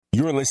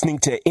You're listening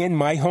to In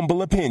My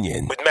Humble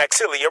Opinion with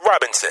Maxilia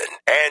Robinson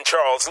and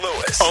Charles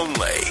Lewis.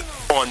 Only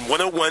on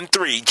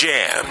 101.3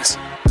 Jams.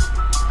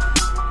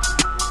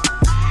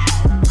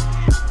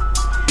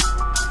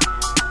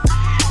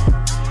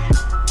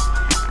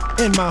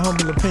 In My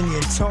Humble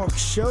Opinion talk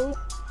show.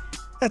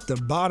 At the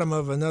bottom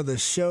of another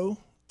show.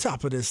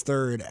 Top of this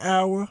third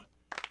hour.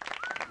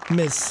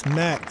 Miss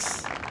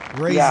Max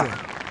Razor.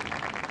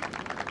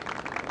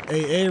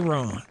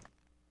 Aaron.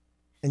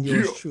 And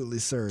yours truly,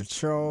 sir,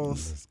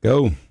 Charles. Let's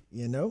go.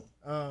 You know,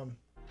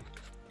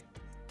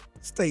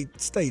 stay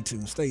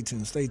tuned.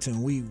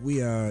 We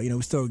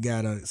still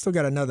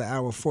got another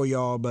hour for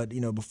y'all, but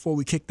before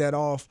we kick that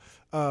off,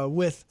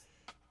 with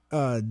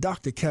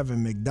Dr.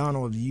 Kevin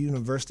McDonald of the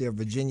University of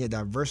Virginia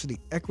Diversity,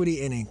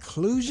 Equity, and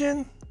Inclusion,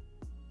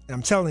 and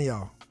I'm telling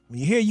y'all, when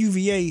you hear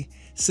UVA,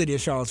 City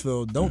of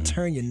Charlottesville, don't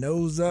turn your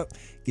nose up,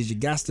 because you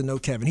got to know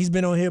Kevin. He's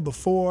been on here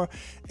before,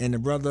 and the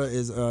brother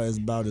is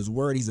about his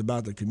word. He's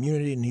about the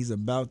community, and he's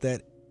about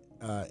that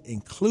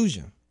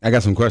inclusion. I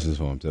got some questions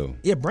for him, too.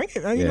 Yeah, bring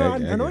it. I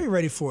know you're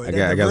ready for it.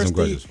 I got some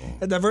questions for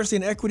him. Diversity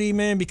and equity,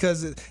 man,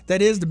 because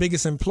that is the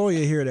biggest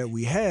employer here that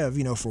we have,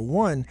 for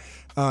one,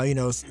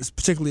 it's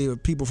particularly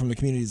people from the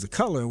communities of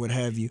color and what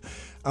have you.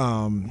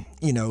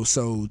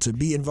 So to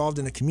be involved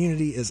in the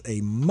community is a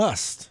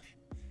must.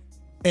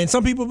 And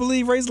some people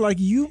believe, Razor, like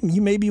you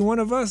may be one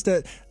of us,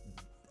 that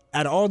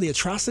out of all the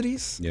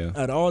atrocities,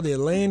 out of all the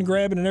land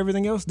grabbing and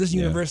everything else, this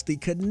university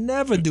could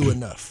never do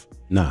enough.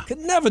 Could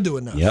never do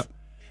enough. Yep.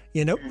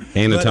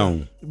 Ain't a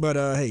tone. But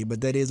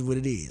that is what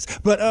it is.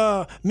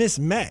 But Miss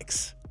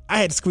Max, I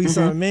had to squeeze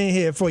something in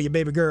here for you,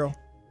 baby girl.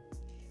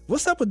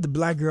 What's up with the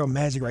black girl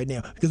magic right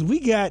now? Because we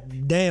got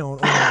down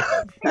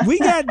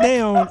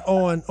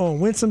on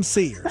Winsome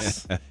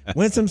Sears.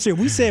 Winsome Sears.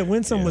 We said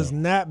Winsome was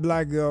not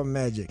black girl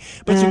magic.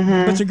 But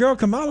your girl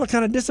Kamala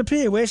kind of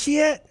disappeared. Where's she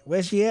at?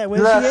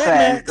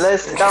 Max?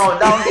 Listen,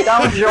 don't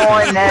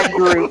join that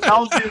group.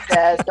 Don't do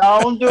that.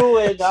 Don't do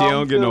it. She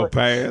don't get no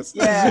pass.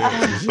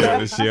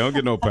 Yeah. She don't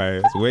get no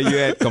pass. Where you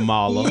at,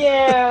 Kamala?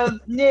 Yeah.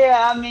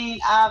 I mean,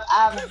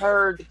 I've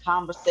heard the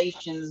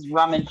conversations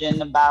rummaging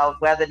about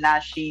whether or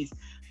not she's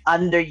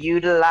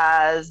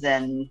underutilized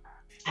and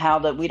how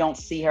that we don't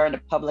see her in the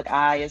public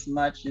eye as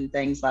much and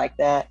things like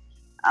that.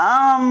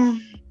 I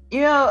don't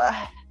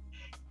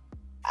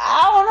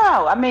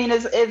know. I mean,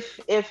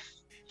 if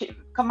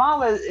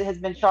Kamala has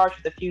been charged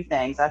with a few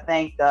things, I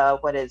think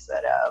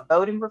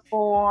voting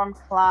reform,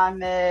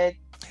 climate,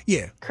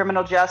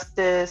 criminal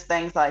justice,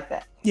 things like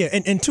that. Yeah,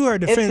 and to her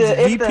defense,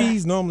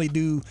 VPs normally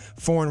do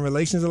foreign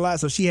relations a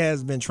lot, so she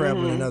has been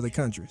traveling in other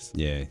countries.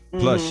 Yeah.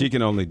 Plus, she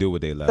can only do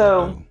what they let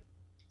her do.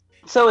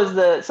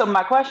 So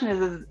my question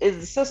is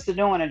the sister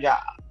doing a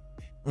job?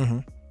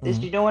 Is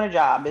she doing a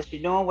job? Is she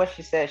doing what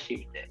she says she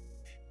would do?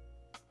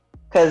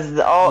 Because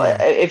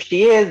if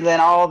she is, then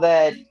all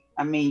that,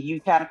 I mean,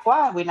 you kind of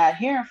quiet. We're not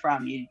hearing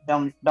from you.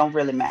 Don't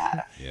really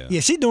matter.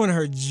 Yeah, she's doing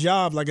her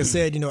job, like I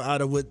said,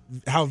 out of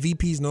how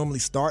VPs normally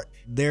start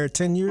their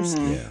tenures.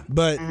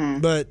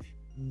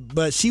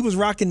 But she was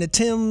rocking the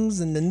Timbs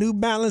and the New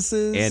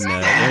Balances and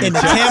the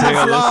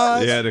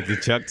camouflage. Yeah, the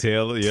Chuck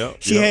Taylor. Yep.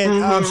 She had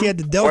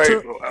the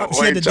Delta.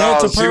 She had the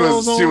Delta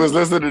pearls on. She was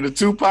listening to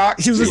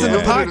Tupac. She was listening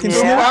to Pac and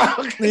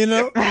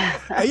Snoop.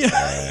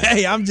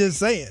 Hey, I'm just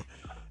saying.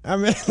 I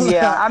mean,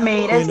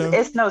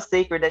 it's no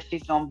secret that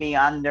she's going to be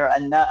under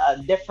a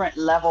different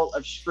level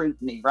of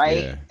scrutiny,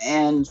 right? Yeah.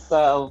 And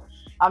so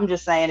I'm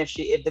just saying, if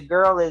she's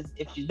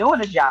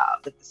doing a job,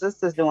 if the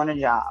sister's doing a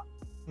job.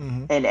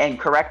 And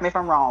correct me if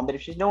I'm wrong, but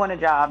if she's doing a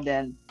job,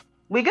 then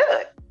we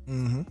good.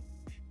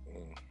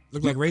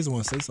 Look like Razor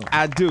wants to say something.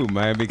 I do,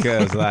 man,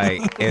 because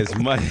as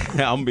much, I'm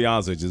gonna be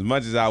honest with you, as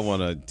much as I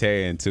want to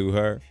tear into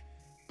her,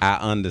 I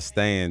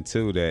understand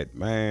too that,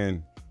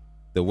 man,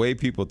 the way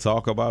people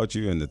talk about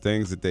you and the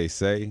things that they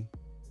say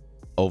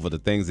over the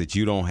things that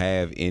you don't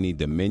have any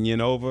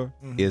dominion over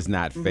is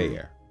not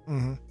fair.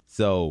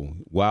 So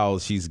while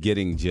she's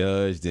getting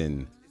judged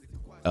and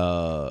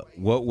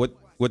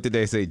what did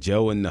they say?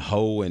 Joe and the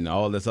Ho and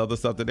all this other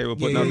stuff that they were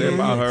putting out there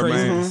about her,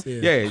 man.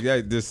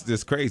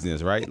 This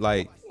craziness, right?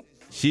 Like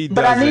she.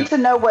 But I need to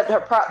know what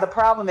the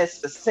problem is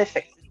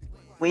specifically.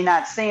 We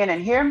not seeing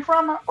and hearing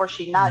from her, or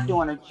she not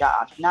doing her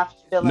job. She's not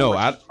fulfilling. No,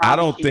 I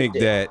don't think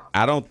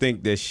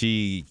that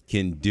she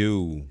can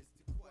do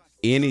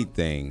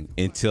anything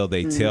until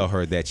they tell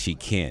her that she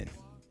can.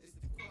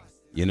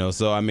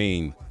 So I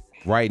mean,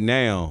 right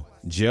now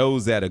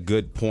Joe's at a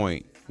good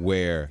point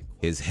where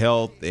his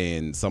health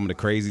and some of the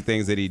crazy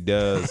things that he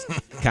does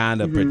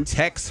kind of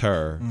protects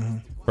her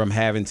from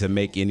having to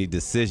make any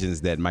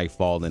decisions that might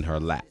fall in her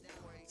lap.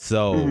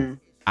 So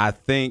I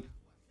think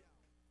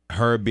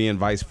her being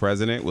vice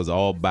president was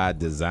all by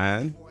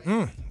design,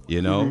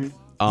 You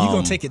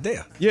gonna take it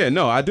there? Yeah,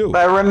 no, I do.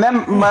 But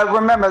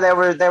remember, there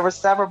were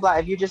several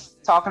black. If you're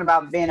just talking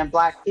about being a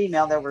black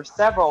female, there were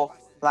several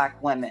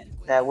black women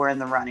that were in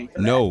the running for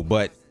that. No,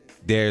 but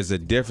there's a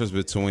difference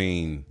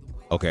between.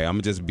 Okay, I'm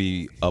gonna just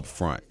be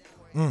upfront.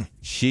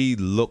 She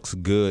looks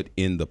good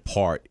in the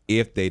part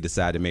if they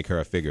decide to make her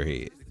a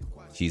figurehead.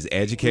 She's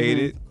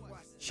educated.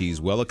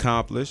 She's well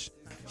accomplished.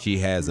 She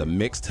has a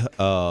mixed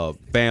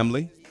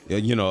family,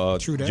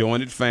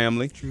 jointed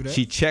family.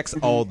 She checks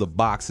all the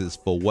boxes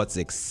for what's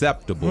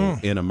acceptable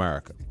in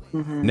America.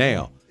 Mm-hmm.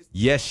 Now,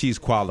 yes, she's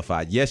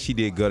qualified. Yes, she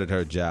did good at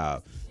her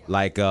job.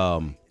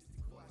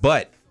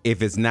 But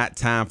if it's not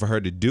time for her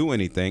to do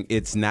anything,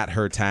 it's not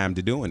her time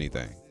to do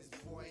anything.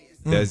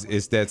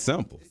 It's that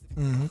simple.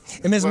 Mm-hmm.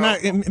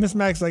 And Miss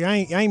Max, like I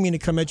ain't mean to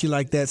come at you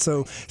like that.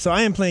 So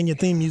I am playing your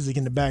theme music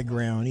in the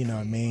background. You know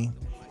what I mean?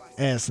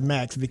 As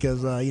Max,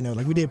 because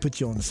like we did put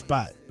you on the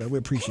spot, but we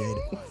appreciate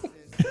it.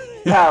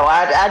 No,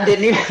 I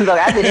didn't even look.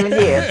 I didn't even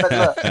hear. But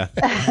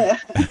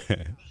look,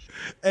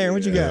 Aaron,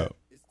 what you got?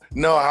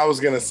 No, I was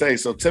gonna say.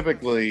 So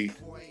typically,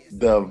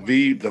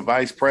 the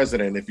vice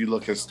president, if you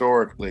look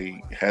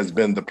historically, has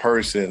been the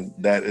person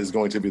that is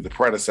going to be the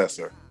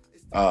predecessor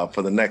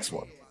for the next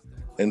one,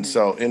 and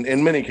so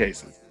in many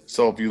cases.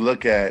 So if you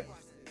look at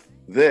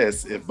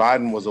this, if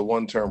Biden was a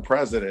one-term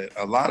president,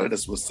 a lot of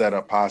this was set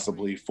up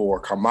possibly for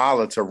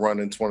Kamala to run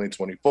in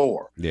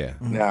 2024. Yeah.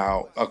 Mm-hmm.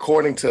 Now,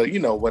 according to,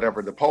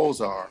 whatever the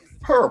polls are,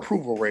 her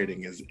approval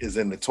rating is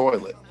in the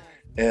toilet.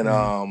 And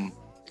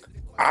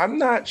I'm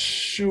not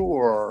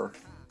sure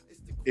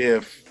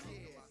if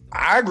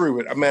I agree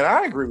with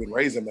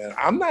Raisin, man.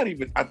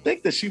 I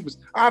think that she was,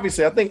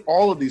 obviously, I think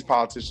all of these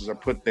politicians are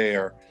put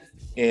there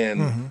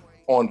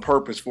on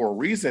purpose for a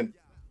reason,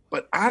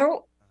 but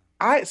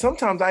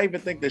sometimes I even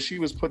think that she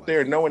was put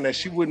there knowing that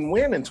she wouldn't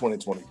win in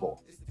 2024.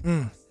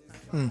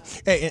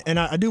 Hey, and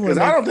I do want to.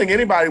 Because I don't think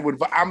anybody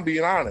would. I'm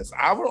being honest.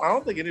 I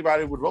don't think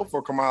anybody would vote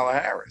for Kamala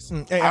Harris.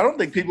 I don't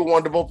think people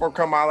wanted to vote for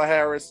Kamala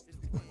Harris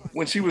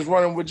when she was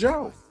running with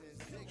Joe.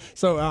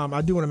 So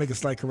I do want to make a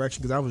slight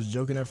correction because I was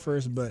joking at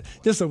first, but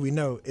just so we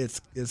know,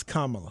 it's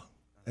Kamala.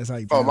 That's how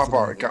you pronounce it. Oh,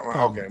 my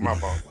fault. Okay, my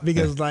fault.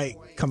 Because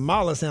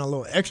Kamala sound a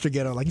little extra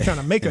ghetto, like you're trying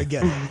to make her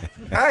ghetto.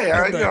 Hey,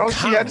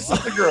 she had the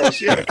sister girl.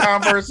 She had a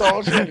Converse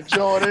on. She had the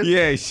Jordan.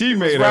 Yeah, she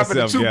made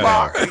herself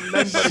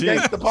ghetto.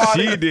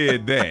 She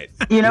did that.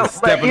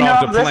 Stepping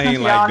off the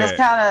plane like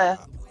that.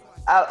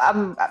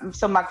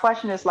 So my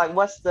question is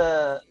what's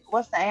the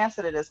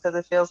answer to this? Because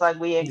it feels like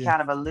we in kind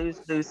of a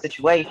lose-lose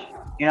situation.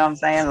 You know what I'm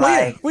saying?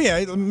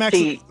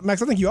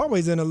 Max, I think you're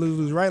always in a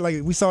lose-lose, right?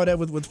 Like we saw that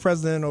with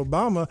President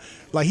Obama.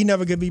 Like he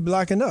never could be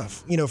black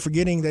enough.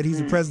 Forgetting that he's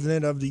the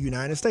president of the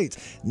United States,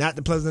 not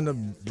the president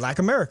of Black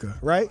America,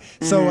 right?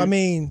 Mm-hmm. So I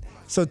mean.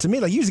 So to me,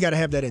 you just got to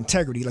have that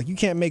integrity. Like you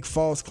can't make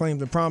false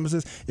claims and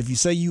promises. If you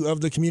say you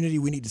of the community,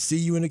 we need to see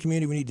you in the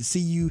community. We need to see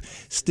you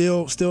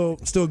still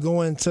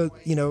going to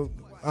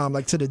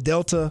to the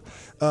Delta,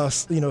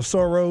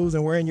 Soros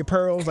and wearing your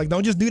pearls. Like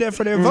don't just do that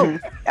for their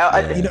vote.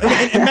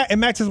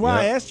 And Max is why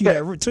I asked you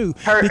that too.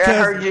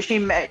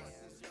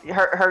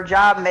 Her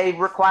job may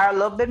require a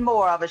little bit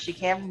more of it. She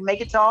can't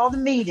make it to all the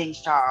meetings,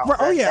 Charles.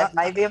 That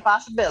might be a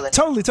possibility.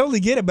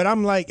 Totally get it. But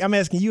I'm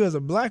asking you as a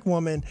black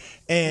woman,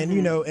 and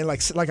and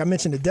like I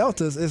mentioned the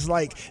Deltas, it's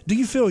like, do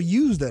you feel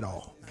used at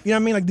all? You know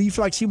what I mean? Like, do you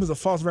feel like she was a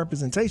false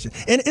representation?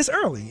 And it's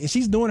early, and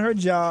she's doing her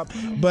job.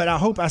 But I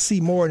hope I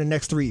see more in the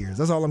next 3 years.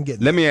 That's all I'm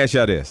getting. Let me ask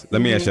y'all this.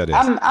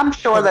 I'm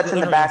sure that's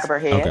in the back of her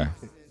head. Okay.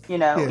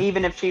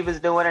 Even if she was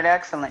doing an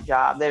excellent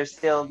job, there's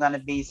still going to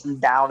be some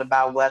doubt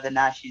about whether or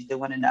not she's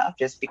doing enough,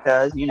 just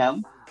because,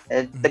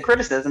 the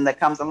criticism that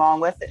comes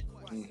along with it,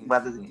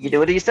 whether you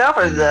do it yourself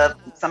or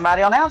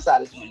somebody on the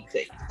outside is doing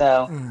it.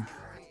 So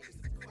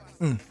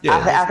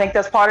I think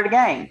that's part of the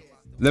game.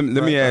 Let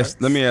me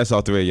ask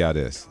all three of y'all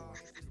this.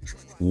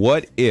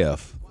 What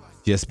if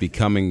just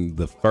becoming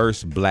the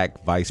first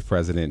black vice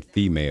president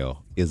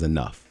female is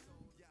enough?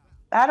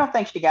 I don't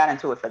think she got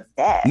into it for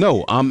that.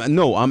 No,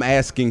 I'm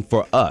asking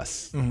for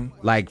us,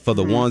 like for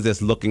the ones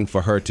that's looking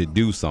for her to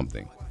do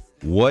something.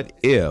 What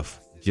if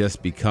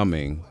just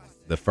becoming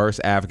the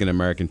first African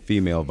American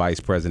female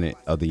vice president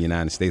of the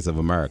United States of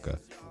America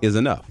is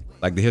enough,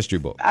 like the history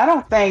book? I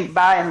don't think,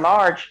 by and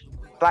large,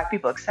 black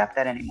people accept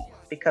that anymore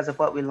because of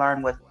what we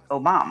learned with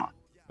Obama.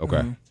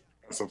 Okay,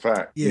 that's a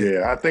fact.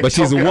 Yeah, I think. But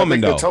she's a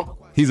woman though.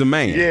 He's a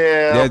man.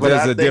 Yeah,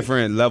 there's a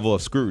different level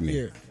of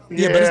scrutiny.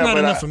 Yeah, but it's not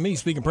enough for me,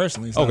 speaking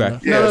personally. Okay.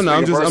 No.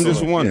 I'm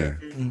just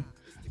wondering.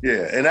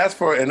 Yeah, and that's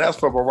for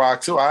Barack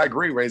too. I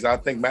agree, Reza. I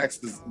think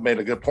Max has made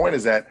a good point.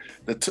 Is that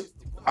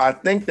I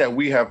think that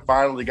we have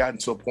finally gotten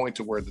to a point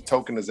to where the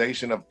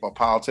tokenization of a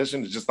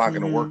politician is just not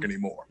going to work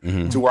anymore.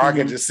 To where I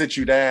can just sit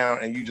you down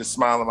and you just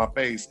smile in my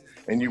face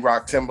and you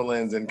rock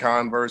Timberlands and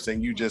Converse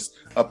and you just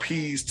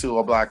appease to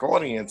a black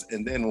audience.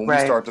 And then when we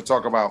start to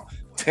talk about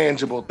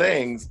tangible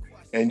things,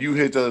 and you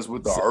hit us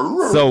with the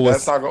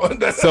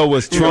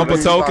was Trump a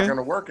token? Not going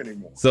to work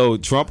anymore. So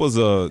Trump was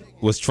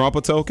Trump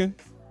a token?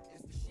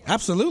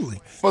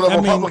 Absolutely. For the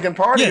Republican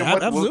Party? Yeah,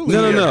 absolutely.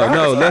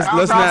 No.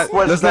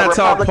 Let's not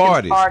talk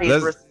parties.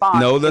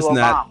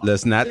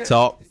 Let's not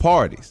talk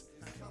parties.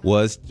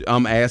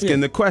 I'm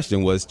asking the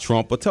question: was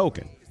Trump a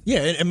token?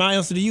 Yeah, and my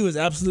answer to you is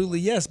absolutely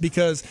yes,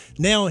 because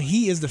now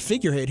he is the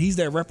figurehead. He's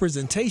that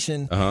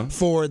representation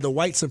for the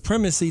white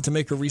supremacy to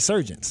make a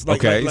resurgence.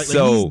 Like he's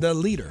the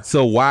leader.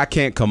 So why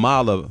can't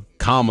Kamala,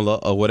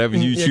 or whatever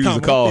you choose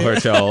to call her,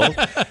 Charles,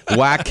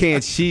 why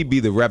can't she be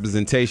the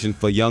representation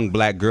for young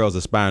black girls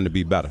aspiring to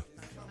be better?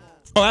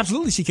 Oh,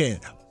 absolutely she can.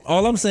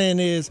 All I'm saying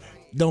is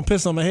don't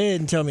piss on my head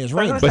and tell me it's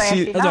raining.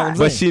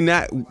 But she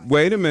not.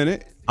 Wait a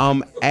minute.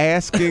 I'm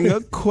asking a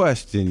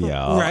question,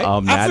 y'all. Right.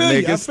 I'm not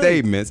making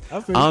statements.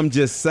 I'm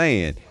just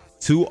saying,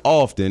 too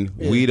often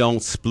we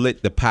don't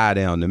split the pie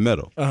down the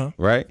middle,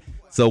 right?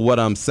 So what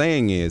I'm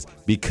saying is,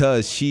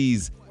 because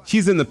she's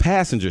in the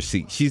passenger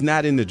seat, she's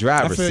not in the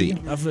driver's seat.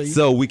 I feel you.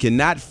 So we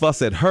cannot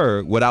fuss at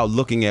her without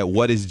looking at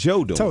what is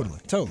Joe doing.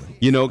 Totally.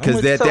 You know,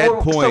 because at that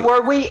point. So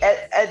were we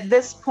at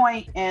this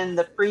point in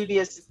the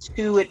previous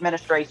 2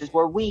 administrations?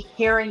 Were we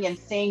hearing and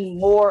seeing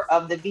more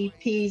of the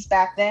VPs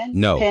back then?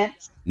 No.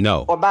 Pence?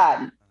 No. Or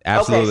Biden?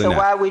 Absolutely okay, so not.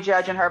 why are we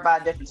judging her by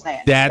a different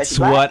standard? That's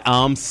what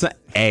I'm saying.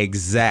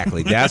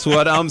 Exactly. That's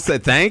what I'm saying.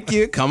 Thank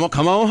you. Come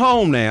on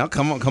home now.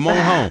 Come on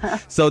home.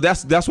 So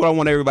that's what I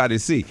want everybody to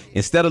see.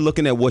 Instead of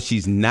looking at what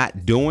she's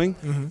not doing,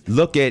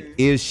 look at,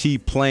 is she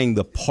playing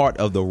the part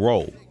of the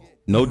role?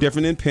 No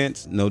different than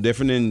Pence. No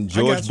different than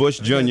George Bush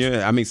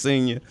Jr.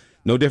 Senior.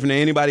 No different than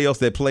anybody else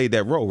that played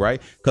that role,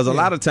 right? Because a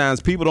lot of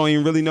times people don't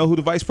even really know who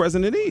the vice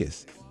president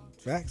is.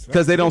 Facts.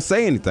 Because they don't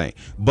say anything.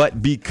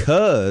 But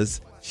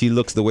because she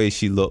looks the way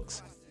she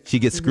looks, she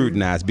gets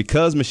scrutinized.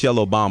 Because Michelle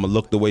Obama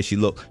looked the way she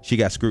looked, she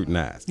got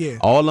scrutinized. Yeah.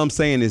 All I'm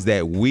saying is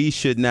that we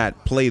should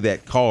not play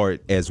that card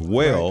as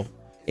well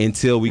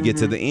until we get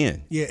to the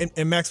end. Yeah,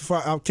 and Max,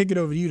 before I'll kick it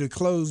over to you to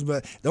close,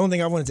 but the only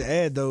thing I wanted to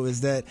add, though, is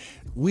that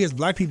we as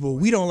black people,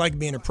 we don't like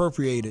being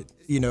appropriated,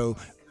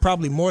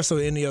 probably more so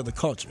than any other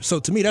culture. So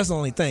to me, that's the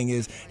only thing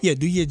is,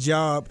 do your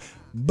job.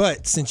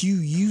 But since you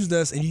used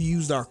us and you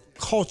used our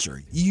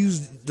culture, you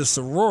used the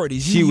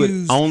sororities, she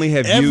would only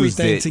have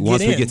used it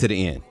once we get to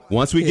the end.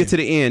 Once we get to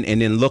the end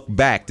and then look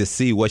back to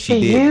see what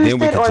she did, then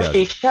we can judge.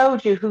 She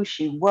showed you who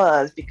she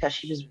was because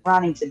she was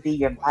running to be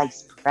your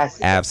vice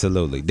president.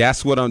 Absolutely.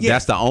 That's what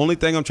that's the only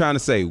thing I'm trying to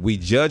say. We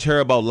judge her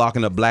about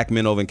locking up black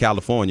men over in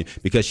California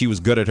because she was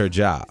good at her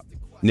job.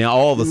 Now,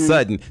 all of a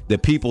sudden, the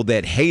people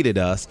that hated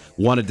us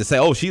wanted to say,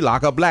 oh, she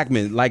locked up black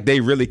men, like they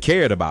really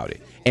cared about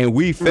it. And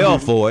we fell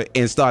for it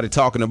and started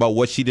talking about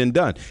what she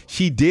done.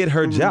 She did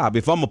her job.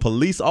 If I'm a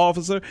police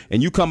officer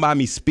and you come by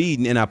me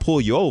speeding and I pull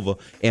you over,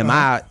 am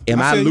I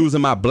losing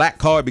my black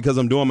card because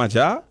I'm doing my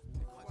job?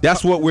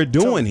 That's what we're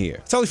doing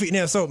here. Totally.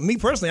 Now, so me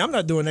personally, I'm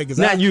not doing that because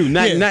not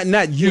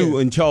you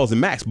and Charles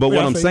and Max. But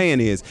what I'm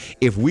saying is,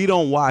 if we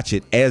don't watch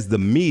it as the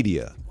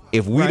media,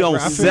 if we don't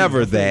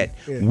sever that,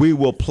 we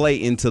will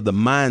play into the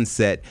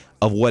mindset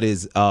of what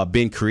is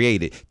being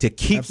created to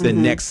keep the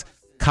next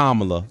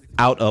Kamala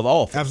out of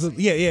office.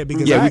 Absolutely. Yeah,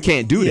 because we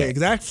can't do that. Yeah,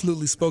 because I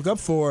absolutely spoke up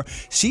for her.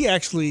 She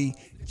actually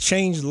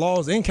changed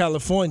laws in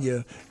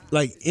California,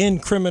 like in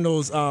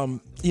criminals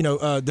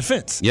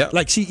defense. Yeah.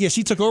 Like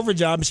she took over a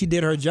job and she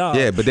did her job.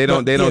 Yeah, but they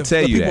don't tell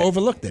you that. People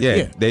overlook that.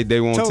 Yeah. They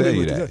won't tell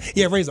you that.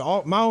 Yeah,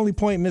 Razor, my only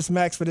point, Miss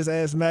Max, for this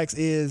Ask Max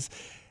is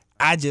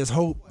I just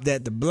hope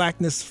that the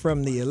blackness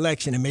from the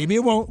election, and maybe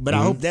it won't, but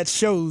I hope that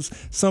shows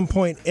some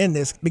point in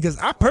this, because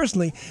I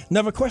personally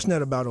never questioned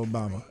that about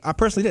Obama. I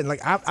personally didn't.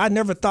 Like, I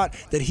never thought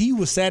that he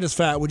was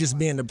satisfied with just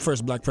being the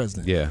first black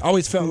president. Yeah. I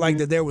always felt like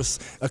that there was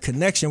a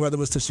connection, whether it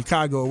was to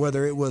Chicago or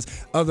whether it was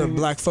other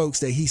black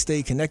folks that he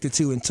stayed connected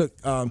to and took,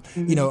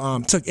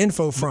 took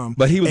info from.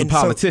 But he was a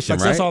politician,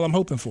 right? That's all I'm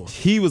hoping for.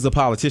 He was a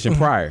politician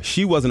prior.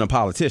 She wasn't a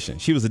politician.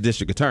 She was a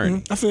district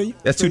attorney. I feel you.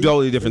 That's two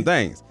totally different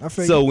things.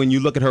 So when you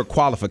look at her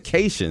qualifications,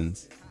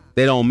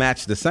 they don't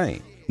match the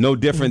same. No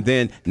different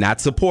than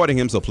not supporting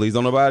him, so please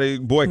don't nobody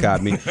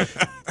boycott me.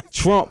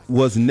 Trump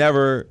was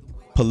never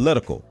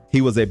political.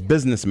 He was a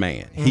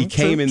businessman. He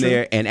came in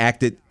there and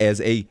acted as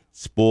a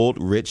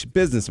spoiled, rich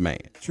businessman.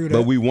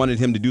 But we wanted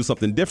him to do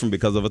something different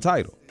because of a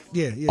title.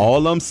 Yeah.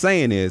 All I'm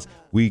saying is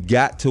we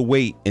got to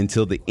wait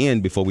until the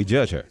end before we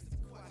judge her.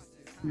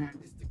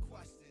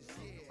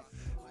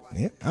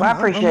 Yeah, well, I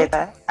appreciate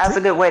that. That's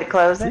a good way to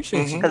close it.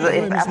 Because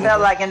I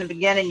felt like in the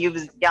beginning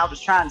y'all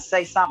was trying to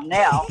say something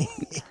else.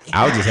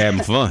 I was just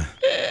having fun.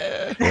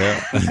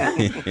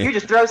 You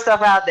just throw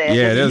stuff out there.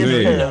 Yeah, that's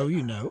me.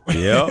 You know.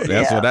 Yeah,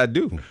 that's what I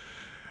do.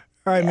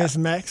 All right, Miss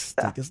Max,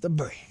 take us to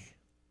break.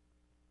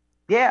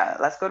 Yeah,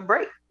 let's go to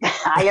break.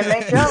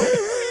 IMA show.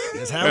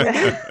 That's how we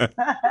do.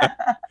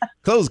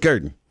 Close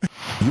curtain.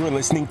 You're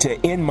listening to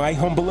In My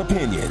Humble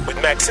Opinion with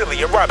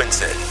Maxilia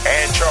Robinson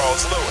and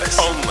Charles Lewis.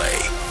 Only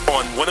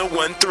on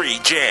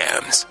 101.3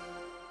 Jams.